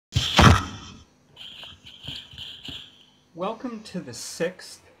Welcome to the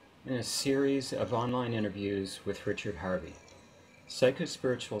sixth in a series of online interviews with Richard Harvey,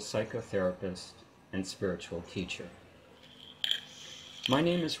 psychospiritual psychotherapist and spiritual teacher. My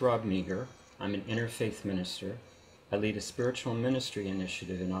name is Rob Meager. I'm an interfaith minister. I lead a spiritual ministry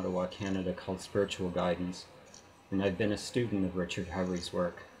initiative in Ottawa, Canada called Spiritual Guidance, and I've been a student of Richard Harvey's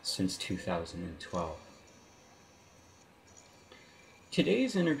work since 2012.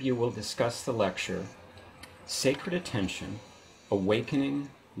 Today's interview will discuss the lecture Sacred Attention, Awakening,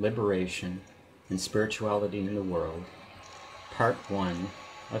 Liberation, and Spirituality in the World, Part 1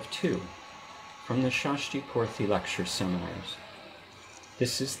 of 2, from the Sashti Poorthi Lecture Seminars.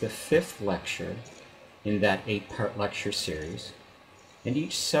 This is the fifth lecture in that 8-part lecture series, and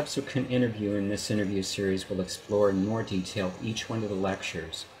each subsequent interview in this interview series will explore in more detail each one of the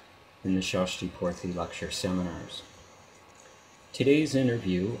lectures in the Sashti Poorthi Lecture Seminars. Today's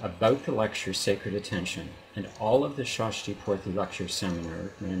interview about the lecture Sacred Attention and all of the Sashti Poorthi Lecture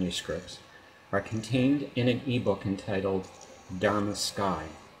Seminar manuscripts are contained in an ebook entitled Dharma Sky,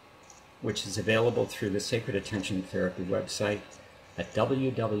 which is available through the Sacred Attention Therapy website at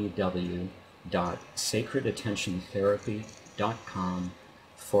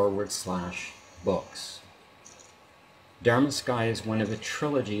www.sacredattentiontherapy.com/books. Dharma Sky is one of a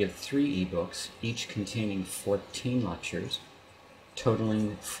trilogy of 3 ebooks, each containing 14 lectures,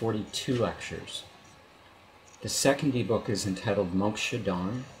 totaling 42 lectures. The second ebook is entitled Moksha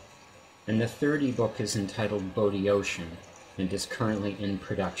Dawn, and the third ebook is entitled Bodhi Ocean and is currently in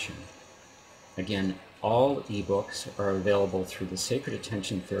production. Again, all ebooks are available through the Sacred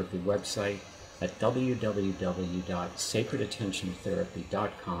Attention Therapy website at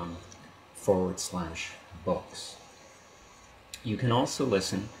www.sacredattentiontherapy.com/books. You can also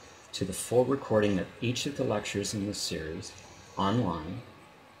listen to the full recording of each of the lectures in this series online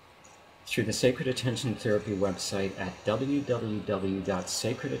through the Sacred Attention Therapy website at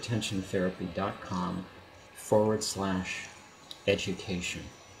www.sacredattentiontherapy.com/education.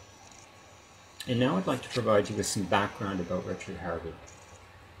 And now I'd like to provide you with some background about Richard Harvey.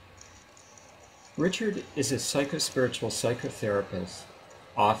 Richard is a psychospiritual psychotherapist,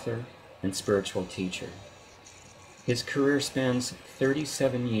 author, and spiritual teacher. His career spans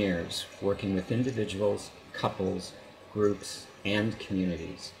 37 years working with individuals, couples, groups, and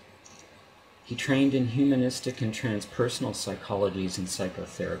communities. He trained in humanistic and transpersonal psychologies and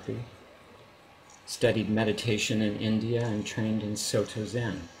psychotherapy, studied meditation in India, and trained in Soto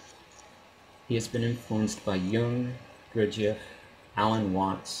Zen. He has been influenced by Jung, Gurdjieff, Alan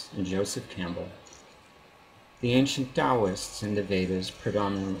Watts, and Joseph Campbell, the ancient Taoists and the Vedas,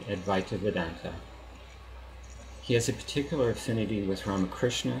 predominantly Advaita Vedanta. He has a particular affinity with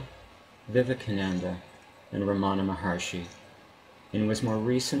Ramakrishna, Vivekananda, and Ramana Maharshi, and was more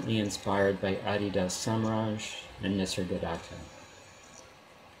recently inspired by Adidas Samraj and Nisargadatta.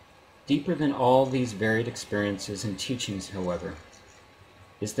 Deeper than all these varied experiences and teachings, however,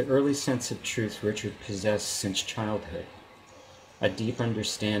 is the early sense of truth Richard possessed since childhood, a deep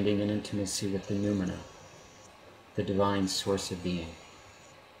understanding and intimacy with the noumena, the divine source of being.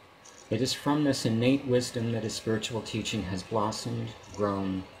 It is from this innate wisdom that his spiritual teaching has blossomed,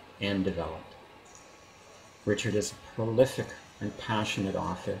 grown, and developed. Richard is a prolific and passionate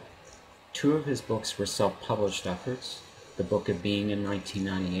author. 2 of his books were self-published efforts, The Book of Being in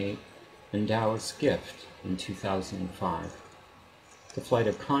 1998 and Taoist Gift in 2005. The Flight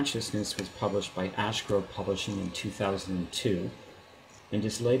of Consciousness was published by Ashgrove Publishing in 2002, and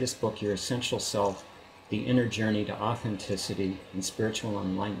his latest book, Your Essential Self, The Inner Journey to Authenticity and Spiritual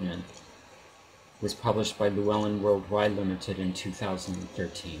Enlightenment, was published by Llewellyn Worldwide Limited in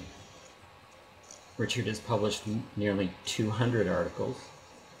 2013. Richard has published nearly 200 articles,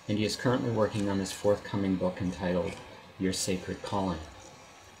 and he is currently working on his forthcoming book entitled Your Sacred Calling.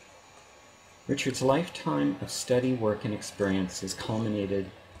 Richard's lifetime of study, work, and experience is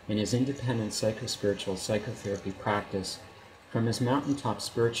culminated in his independent psychospiritual psychotherapy practice from his mountaintop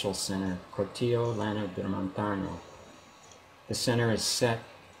spiritual center, Cortillo Llano del Montano. The center is set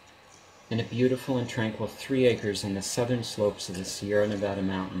in a beautiful and tranquil 3 acres on the southern slopes of the Sierra Nevada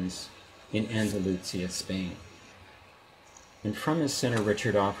mountains in Andalusia, Spain. And from his center,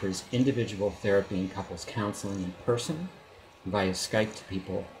 Richard offers individual therapy and couples counseling in person, via Skype to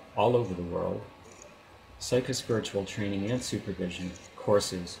people all over the world, psychospiritual training and supervision,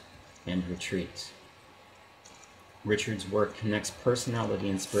 courses, and retreats. Richard's work connects personality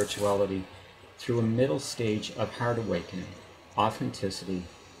and spirituality through a middle stage of heart awakening, authenticity,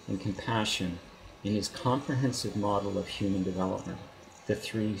 and compassion in his comprehensive model of human development, the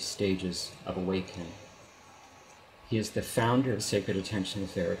 3 stages of awakening. He is the founder of Sacred Attention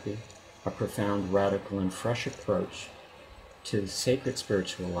Therapy, a profound, radical, and fresh approach to the sacred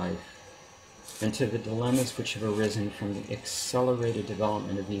spiritual life, and to the dilemmas which have arisen from the accelerated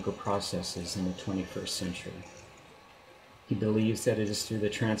development of ego processes in the 21st century. He believes that it is through the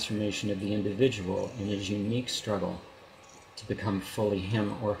transformation of the individual in his unique struggle to become fully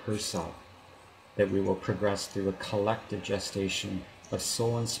him or herself that we will progress through a collective gestation of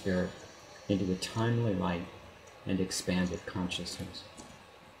soul and spirit into a timely light and expanded consciousness.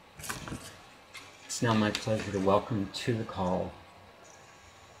 It's now my pleasure to welcome to the call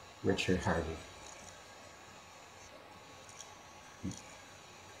Richard Harvey.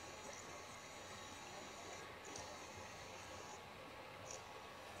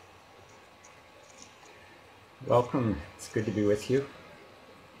 Welcome. It's good to be with you.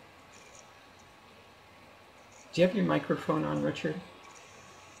 Do you have your microphone on, Richard?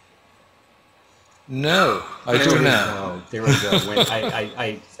 No, I do Oh, now. there we go. When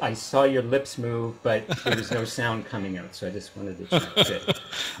I saw your lips move, but there was no sound coming out, so I just wanted to check. Good.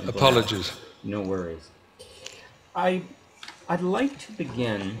 Apologies. No worries. I'd like to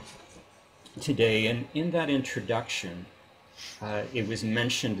begin today, and in that introduction, it was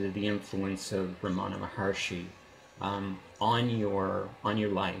mentioned the influence of Ramana Maharshi on your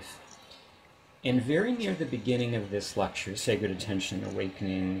life. And very near the beginning of this lecture, Sacred Attention,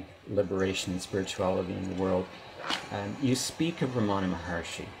 Awakening, Liberation, and Spirituality in the World, you speak of Ramana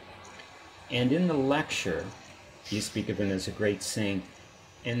Maharshi. And in the lecture, you speak of him as a great saint,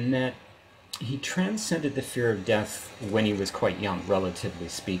 and that he transcended the fear of death when he was quite young, relatively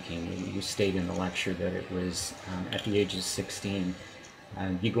speaking. You state in the lecture that it was at the age of 16.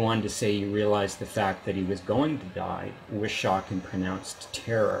 You go on to say you realized the fact that he was going to die with shock and pronounced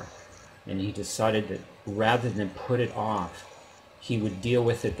terror. And he decided that rather than put it off, he would deal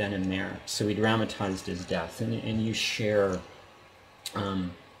with it then and there. So he dramatized his death. And you share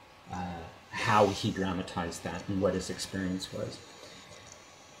how he dramatized that and what his experience was.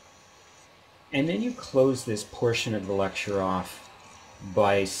 And then you close this portion of the lecture off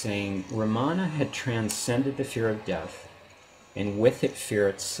by saying Ramana had transcended the fear of death, and with it fear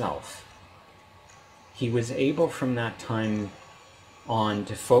itself. He was able from that time on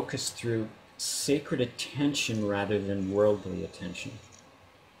to focus through sacred attention rather than worldly attention.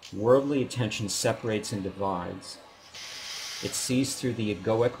 Worldly attention separates and divides. It sees through the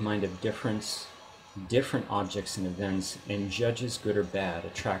egoic mind of different objects and events, and judges good or bad,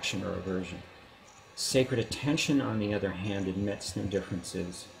 attraction or aversion. Sacred attention, on the other hand, admits no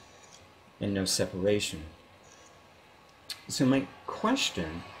differences and no separation. So my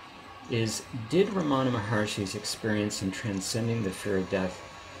question is, did Ramana Maharshi's experience in transcending the fear of death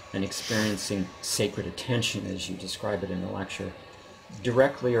and experiencing sacred attention, as you describe it in the lecture,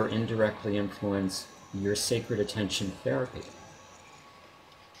 directly or indirectly influence your sacred attention therapy?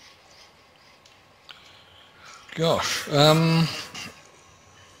 Gosh.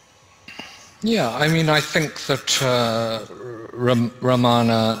 Yeah, I mean, I think that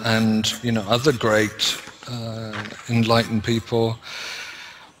Ramana and, other great enlightened people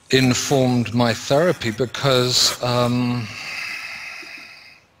informed my therapy because when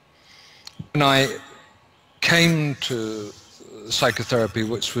I came to psychotherapy,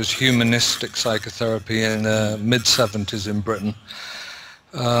 which was humanistic psychotherapy in the mid-70s in Britain,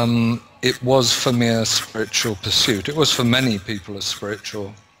 it was for me a spiritual pursuit. It was for many people a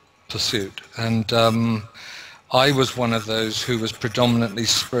spiritual pursuit. And I was one of those who was predominantly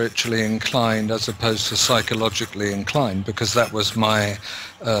spiritually inclined as opposed to psychologically inclined, because that was my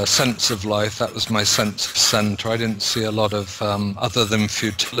sense of life, that was my sense of center. I didn't see a lot of other than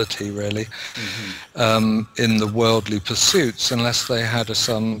futility, really, in the worldly pursuits unless they had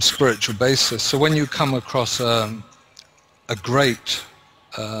some spiritual basis. So when you come across a great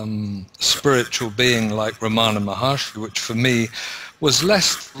spiritual being like Ramana Maharshi, which for me was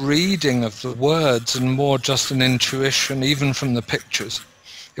less reading of the words and more just an intuition, even from the pictures.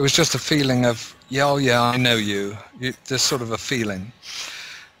 It was just a feeling of, yeah, I know you. There's sort of a feeling.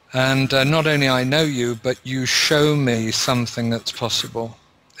 And not only I know you, but you show me something that's possible.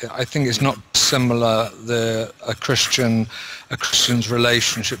 I think it's not similar, a Christian's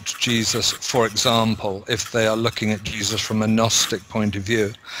relationship to Jesus, for example, if they are looking at Jesus from a Gnostic point of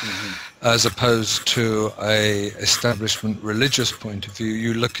view, as opposed to a establishment religious point of view.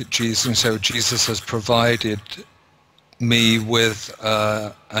 You look at Jesus and say, oh, Jesus has provided me with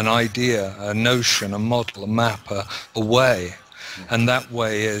an idea, a notion, a model, a map, a way. And that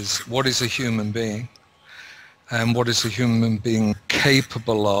way is, what is a human being? And what is a human being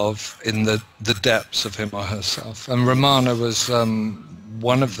capable of in the depths of him or herself? And Ramana was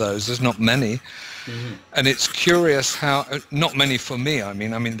one of those. There's not many. And it's curious how, not many for me, I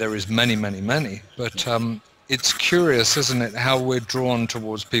mean there is many, but it's curious, isn't it, how we're drawn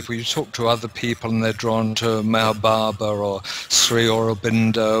towards people. You talk to other people and they're drawn to Meher Baba or Sri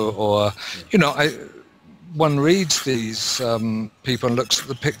Aurobindo, or, you know, one reads these people and looks at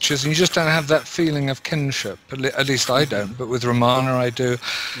the pictures and you just don't have that feeling of kinship. At least I don't, but with Ramana I do,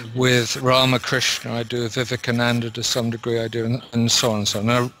 with Ramakrishna I do, Vivekananda to some degree I do, and so on and so on.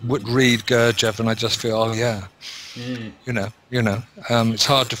 And I would read Gurdjieff and I just feel, oh yeah, you know, it's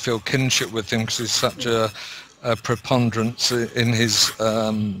hard to feel kinship with him because he's such a preponderance in his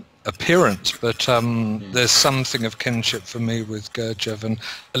appearance, but there's something of kinship for me with Gurdjieff, and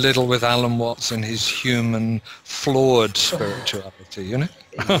a little with Alan Watts and his human, flawed spirituality, you know?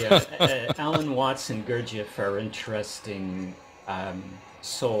 Yeah, Alan Watts and Gurdjieff are interesting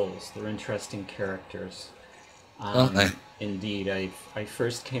souls. They're interesting characters. Aren't they? Indeed. I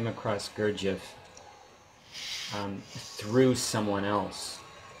first came across Gurdjieff through someone else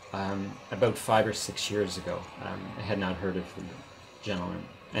about 5 or 6 years ago. I had not heard of the gentleman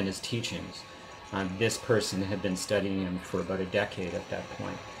and his teachings. This person had been studying him for about a decade at that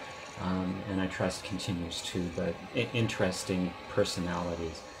point, and I trust continues to, but interesting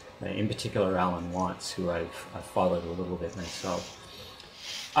personalities, in particular Alan Watts, who I've followed a little bit myself.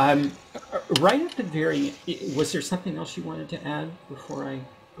 Right at the very, was there something else you wanted to add before I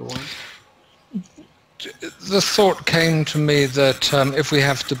go on? The thought came to me that if we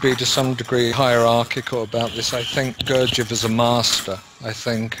have to be to some degree hierarchical about this, I think Gurdjieff is a master. I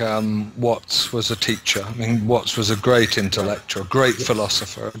think Watts was a teacher. I mean, Watts was a great intellectual, great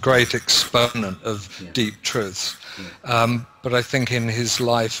philosopher, a great exponent of deep truths. But I think in his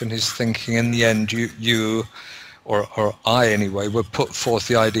life and his thinking, in the end, you or I anyway, would put forth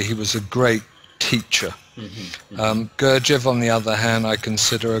the idea he was a great teacher. Gurdjieff, on the other hand, I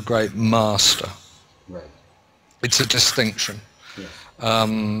consider a great master. Right. It's a distinction. Yes.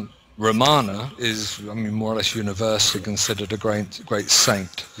 Ramana is, I mean, more or less universally considered a great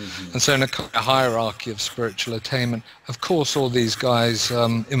saint. And so in a hierarchy of spiritual attainment, of course all these guys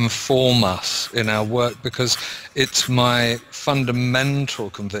inform us in our work, because it's my fundamental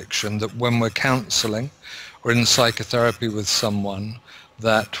conviction that when we're counseling or in psychotherapy with someone,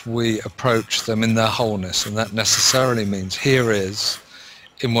 that we approach them in their wholeness, and that necessarily means here is,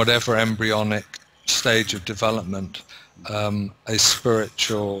 in whatever embryonic stage of development, a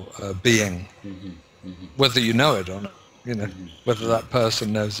spiritual being, whether you know it or not, you know, whether that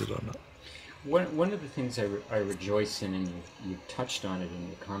person knows it or not. One of the things I rejoice in, and you touched on it in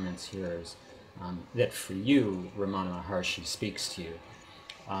your comments here, is that for you, Ramana Maharshi speaks to you,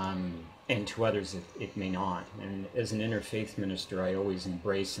 and to others it may not. And as an interfaith minister, I always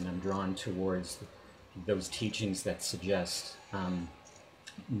embrace and I'm drawn towards those teachings that suggest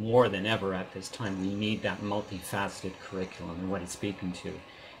more than ever at this time, we need that multifaceted curriculum. And what it's speaking to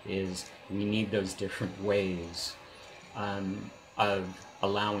is we need those different ways of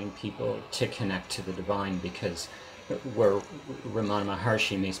allowing people to connect to the divine, because where Ramana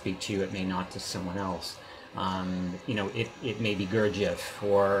Maharshi may speak to you, it may not to someone else. You know, it may be Gurdjieff,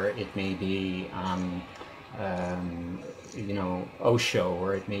 or it may be you know, Osho,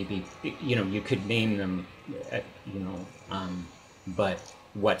 or it may be, you know, you could name them, you know, but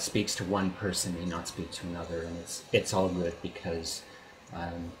what speaks to one person may not speak to another, and it's all good, because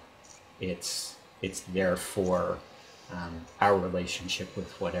it's there for our relationship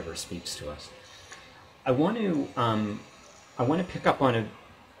with whatever speaks to us. I want to pick up on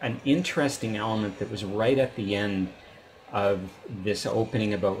an interesting element that was right at the end of this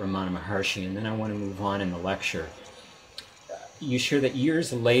opening about Ramana Maharshi, and then I want to move on in the lecture. You share that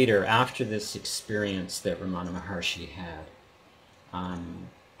years later, after this experience that Ramana Maharshi had,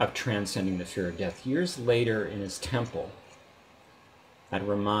 of transcending the fear of death, years later in his temple at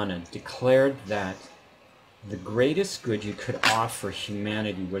Ramana, declared that the greatest good you could offer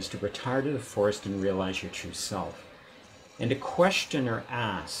humanity was to retire to the forest and realize your true self. And a questioner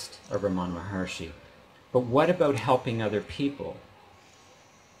asked of Ramana Maharshi, but what about helping other people?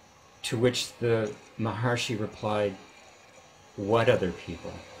 To which the Maharshi replied, what other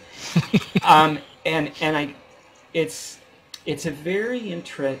people? It's a very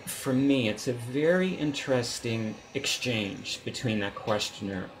for me, it's a very interesting exchange between that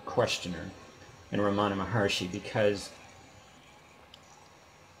questioner and Ramana Maharshi, because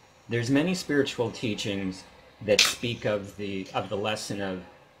there's many spiritual teachings that speak of the lesson of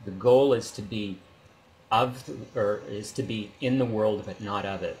the goal is to be is to be in the world but not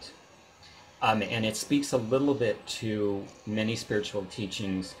of it. And it speaks a little bit to many spiritual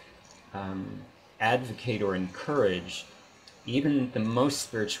teachings advocate or encourage even the most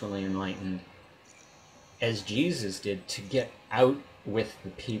spiritually enlightened, as Jesus did, to get out with the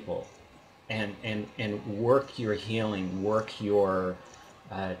people and work your healing, work your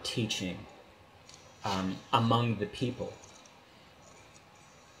teaching among the people.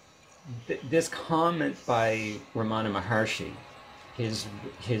 This comment by Ramana Maharshi,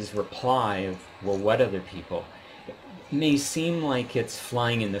 his reply of, well, what other people, may seem like it's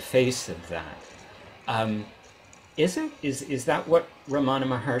flying in the face of that. Is that what Ramana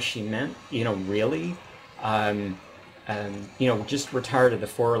Maharshi meant? Really? Just retire to the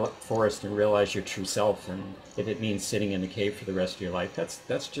forest and realize your true self, and if it means sitting in a cave for the rest of your life,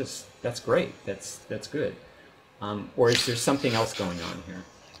 that's great. That's good. Or is there something else going on here?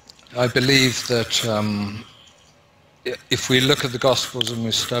 I believe that if we look at the Gospels and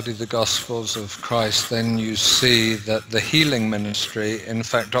we study the Gospels of Christ, then you see that the healing ministry, in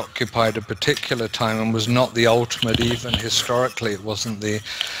fact, occupied a particular time and was not the ultimate, even historically. It wasn't the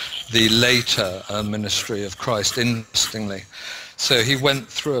later ministry of Christ, interestingly. So he went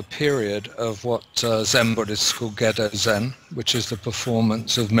through a period of what Zen Buddhists call Gedo Zen, which is the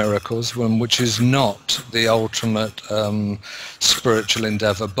performance of miracles, which is not the ultimate spiritual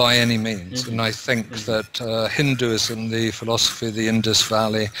endeavor by any means. And I think that Hinduism, the philosophy of the Indus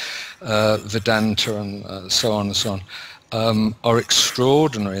Valley, Vedanta, and so on and so on, are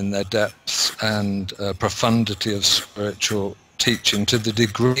extraordinary in their depths and profundity of spiritual teaching, to the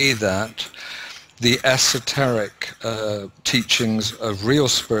degree that the esoteric teachings of real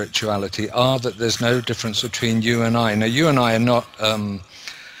spirituality are that there's no difference between you and I. Now, you and I are not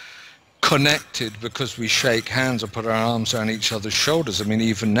connected because we shake hands or put our arms around each other's shoulders. I mean,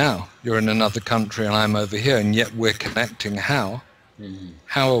 even now, you're in another country and I'm over here, and yet we're connecting. How?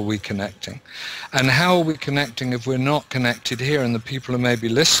 How are we connecting? And how are we connecting if we're not connected here? And the people who may be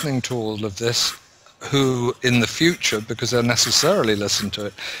listening to all of this, who in the future, because they'll necessarily listen to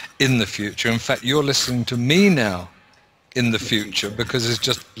it in the future. In fact, you're listening to me now in the future, because there's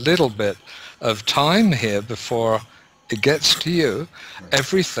just a little bit of time here before it gets to you.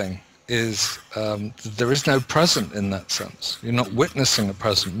 Everything is, there is no present in that sense. You're not witnessing a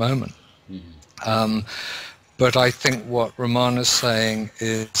present moment. But I think what Ramana's saying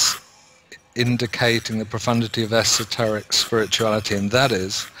is indicating the profundity of esoteric spirituality, and that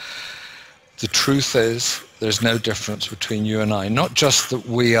is, the truth is, there's no difference between you and I. Not just that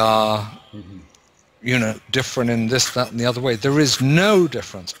we are, different in this, that, and the other way. There is no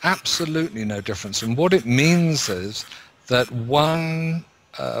difference, absolutely no difference. And what it means is that one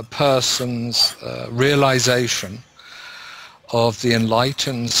person's realization of the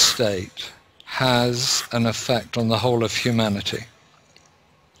enlightened state has an effect on the whole of humanity.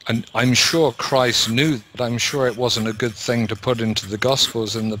 And I'm sure Christ knew that. I'm sure it wasn't a good thing to put into the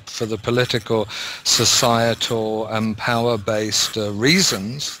Gospels for the political, societal, and power-based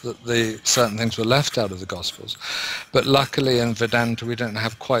reasons that certain things were left out of the Gospels. But luckily in Vedanta we don't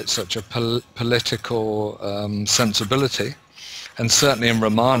have quite such a political sensibility. And certainly in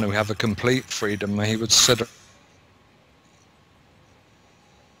Ramana we have a complete freedom where he would sit.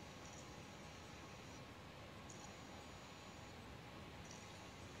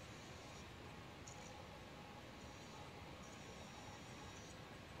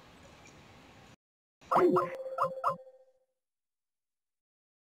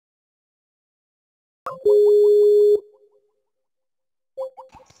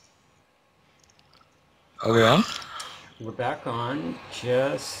 Are we on? We're back on.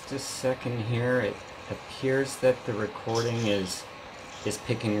 Just a second here. It appears that the recording is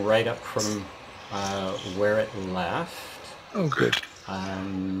picking right up from where it left. Oh, good.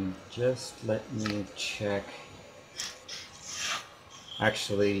 Just let me check.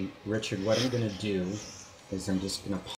 Actually, Richard, what I'm going to do is I'm just going to